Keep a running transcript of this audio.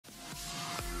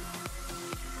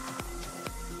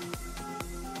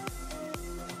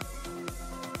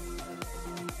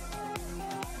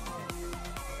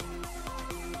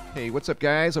Hey, what's up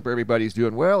guys? Hope everybody's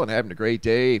doing well and having a great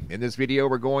day. In this video,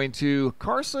 we're going to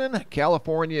Carson,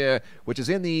 California, which is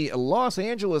in the Los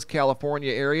Angeles,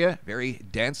 California area. Very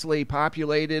densely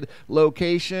populated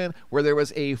location where there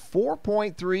was a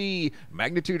 4.3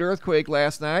 magnitude earthquake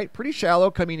last night. Pretty shallow,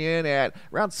 coming in at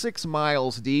around 6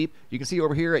 miles deep. You can see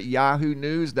over here at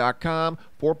yahoonews.com,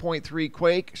 4.3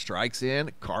 quake strikes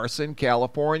in Carson,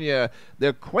 California.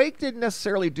 The quake didn't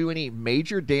necessarily do any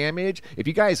major damage. If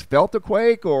you guys felt the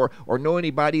quake or know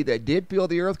anybody that did feel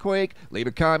the earthquake, leave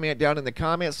a comment down in the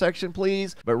comment section,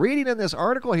 please. But reading in this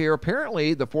article here,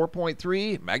 apparently the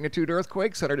 4.3 magnitude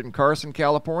earthquake centered in Carson,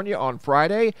 California on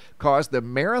Friday caused the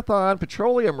Marathon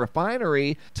Petroleum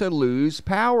Refinery to lose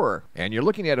power. And you're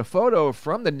looking at a photo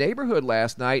from the neighborhood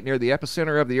last night near the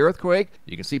epicenter of the earthquake.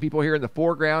 You can see people here in the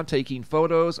foreground taking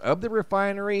photos of the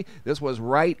refinery. This was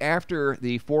right after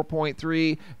the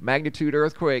 4.3 magnitude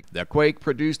earthquake. The quake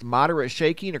produced moderate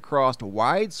shaking across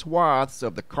wide swaths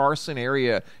of the Carson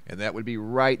area, and that would be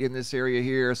right in this area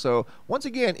here. So once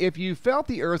again, if you felt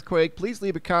the earthquake, please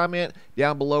leave a comment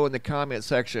down below in the comment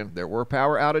section. There were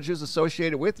power outages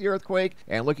associated with the earthquake,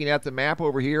 and looking at the map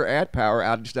over here at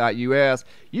poweroutage.us,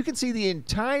 you can see the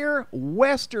entire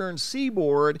western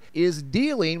seaboard is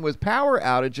dealing with power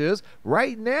outages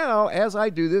right now as I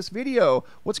do this video.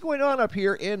 What's going on up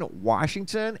here in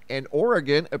Washington and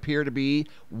Oregon appear to be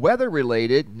weather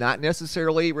related, not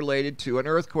necessarily related to an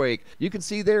earthquake. You can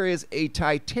see there is a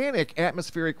titanic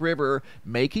atmospheric river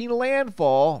making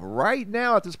landfall right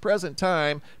now at this present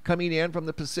time, coming in from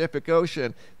the Pacific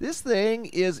Ocean. This thing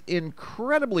is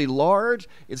incredibly large.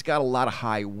 It's got a lot of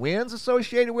high winds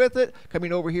associated with it.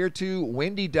 Coming over here to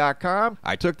windy.com,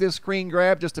 I took this screen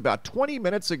grab just about 20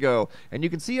 minutes ago, and you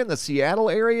can see in the Seattle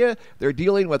area they're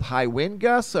dealing with high wind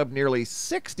gusts of nearly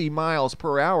 60 miles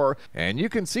per hour, and you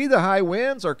can see the high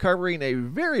winds are covering a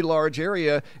very large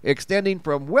area extending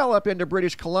from well up into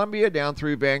British Columbia down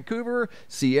through Vancouver,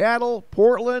 Seattle,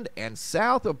 Portland, and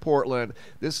south of Portland.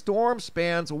 This storm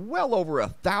spans well over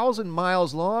 1,000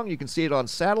 miles long. You can see it on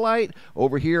satellite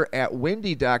over here at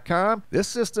windy.com. This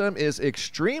system is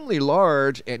extremely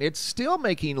large, and it's still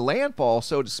making landfall,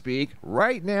 so to speak,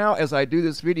 right now as I do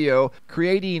this video,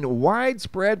 creating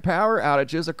widespread power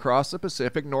outages across the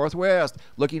Pacific Northwest.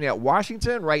 Looking at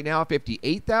Washington right now,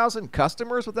 58,000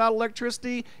 customers without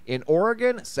electricity. In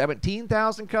Oregon,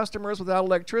 17,000 customers without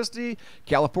electricity.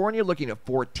 California looking at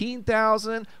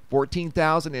 14,000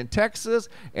 in Texas,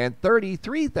 and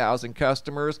 33,000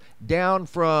 customers, down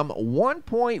from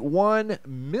 1.1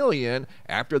 million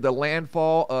after the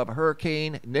landfall of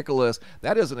Hurricane Nicholas.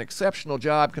 That is an exceptional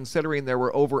job considering there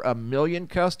were over 1 million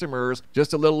customers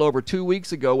just a little over 2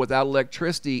 weeks ago without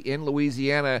electricity in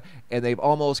Louisiana, and they've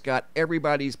almost got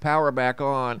everybody's power back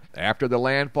on after the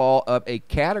landfall of a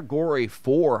Category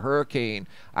 4 hurricane.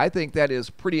 I think that is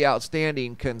pretty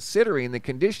outstanding considering the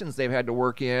conditions they've had to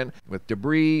work in with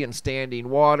debris and standing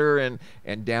water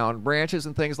and down branches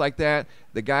and things like that.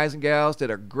 The guys and gals did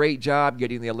a great job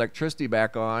getting the electricity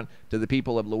back on to the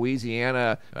people of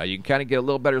Louisiana. You can kind of get a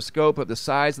little better scope of the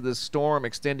size of this storm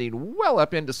extending well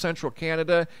up into central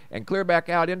Canada and clear back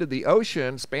out into the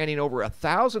ocean, spanning over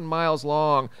 1,000 miles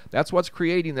long. That's what's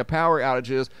creating the power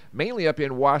outages, mainly up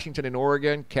in Washington and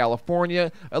Oregon,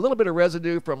 California. A little bit of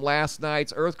residue from last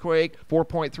night's earthquake,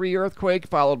 4.3 earthquake,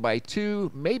 followed by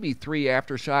 2, maybe 3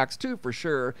 aftershocks, 2 for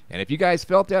sure. And if you guys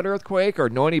felt that earthquake or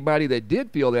know anybody that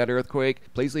did feel that earthquake,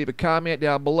 please leave a comment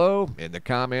down below in the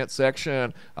comment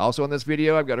section. Also in this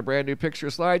video, I've got a brand new picture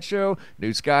slideshow,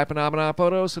 new sky phenomena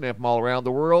photos sent in from all around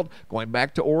the world. Going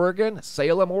back to Oregon,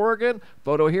 Salem, Oregon,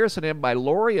 photo here sent in by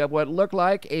Lori of what looked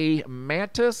like a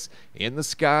mantis in the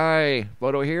sky.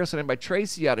 Photo here sent in by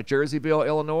Tracy out of Jerseyville,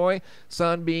 Illinois.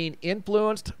 Sun being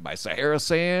influenced by Sahara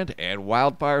sand and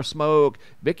wildfire smoke.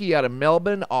 Vicky out of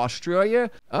Melbourne,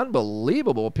 Australia.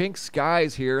 Unbelievable pink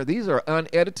skies here. These are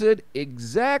unedited,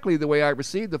 exactly the way I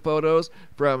received the photos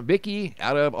from Vicky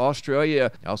out of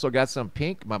Australia. Also got some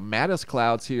pink mammatus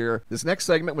clouds here. This next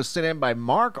segment was sent in by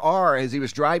Mark R. as he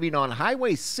was driving on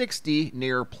Highway 60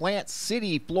 near Plant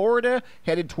City, Florida,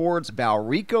 headed towards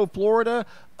Valrico, Florida.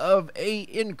 Of a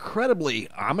incredibly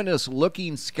ominous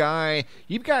looking sky.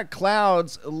 You've got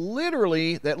clouds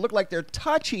literally that look like they're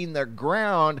touching the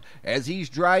ground as he's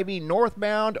driving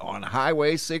northbound on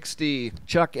Highway 60.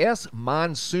 Chuck S.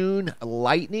 Monsoon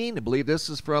lightning. I believe this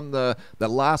is from the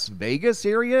Las Vegas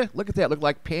area. Look at that. Look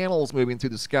like panels moving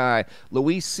through the sky.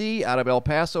 Luis C. out of El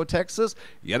Paso, Texas.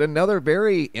 Yet another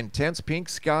very intense pink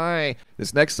sky.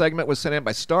 This next segment was sent in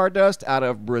by Stardust out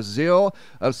of Brazil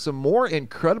of some more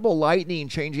incredible lightning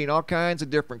changing all kinds of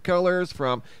different colors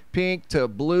from pink to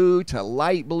blue to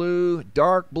light blue,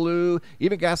 dark blue,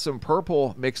 even got some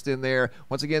purple mixed in there.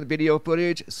 Once again, video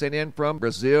footage sent in from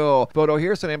Brazil. Photo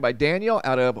here sent in by Daniel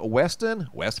out of Weston,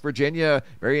 West Virginia.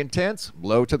 Very intense,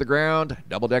 low to the ground,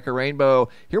 double-decker rainbow.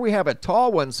 Here we have a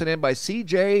tall one sent in by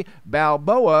CJ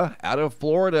Balboa out of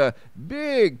Florida.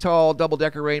 Big, tall,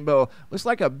 double-decker rainbow. Looks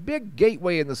like a big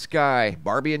gateway in the sky.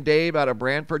 Barbie and Dave out of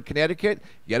Branford, Connecticut.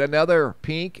 Yet another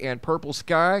pink and purple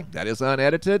sky. That is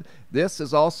unedited. This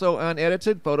is also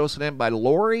unedited. Photo sent in by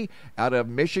Lori out of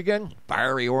Michigan.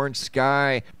 Fiery orange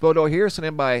sky. Photo here sent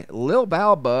in by Lil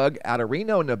Bug out of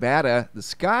Reno, Nevada. The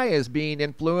sky is being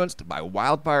influenced by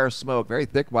wildfire smoke. Very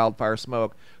thick wildfire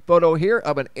smoke. Photo here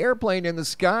of an airplane in the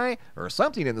sky, or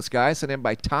something in the sky, sent in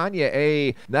by Tanya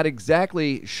A. Not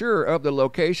exactly sure of the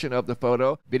location of the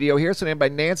photo. Video here sent in by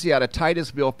Nancy out of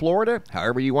Titusville, Florida.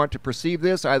 However you want to perceive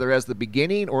this, either as the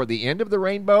beginning or the end of the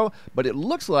rainbow, but it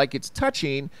looks like it's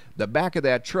touching the back of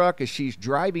that truck as she's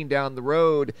driving down the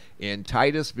road in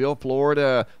Titusville,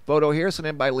 Florida. Photo here sent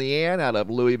in by Leanne out of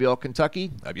Louisville,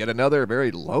 Kentucky. Of yet another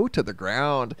very low to the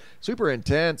ground, super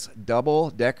intense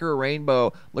double-decker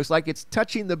rainbow. Looks like it's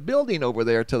touching the building over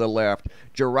there to the left.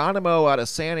 Geronimo out of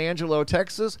San Angelo,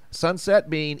 Texas. Sunset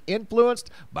being influenced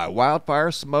by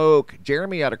wildfire smoke.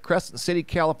 Jeremy out of Crescent City,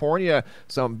 California.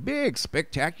 Some big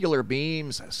spectacular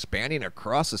beams spanning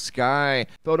across the sky.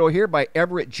 Photo here by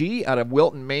Everett G out of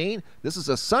Wilton, Maine. This is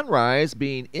a sunrise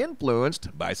being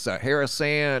influenced by Sahara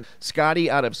sand.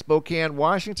 Scotty out of Spokane,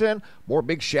 Washington. More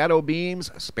big shadow beams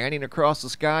spanning across the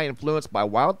sky influenced by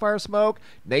wildfire smoke.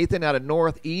 Nathan out of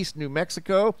Northeast New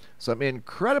Mexico. Some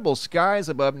incredible skies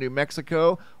above New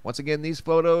Mexico. Once again, these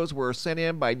photos were sent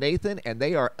in by Nathan and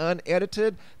they are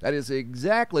unedited. That is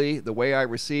exactly the way I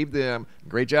received them.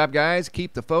 Great job, guys.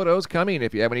 Keep the photos coming.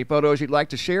 If you have any photos you'd like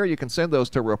to share, you can send those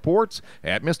to reports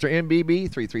at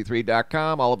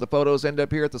MrMBB333.com. All of the photos end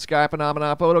up here at the Sky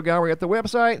Phenomena Photo Gallery at the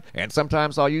website, and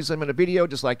sometimes I'll use them in a video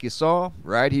just like you saw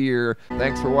right here.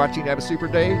 Thanks for watching. Have a super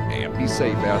day and be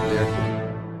safe out there.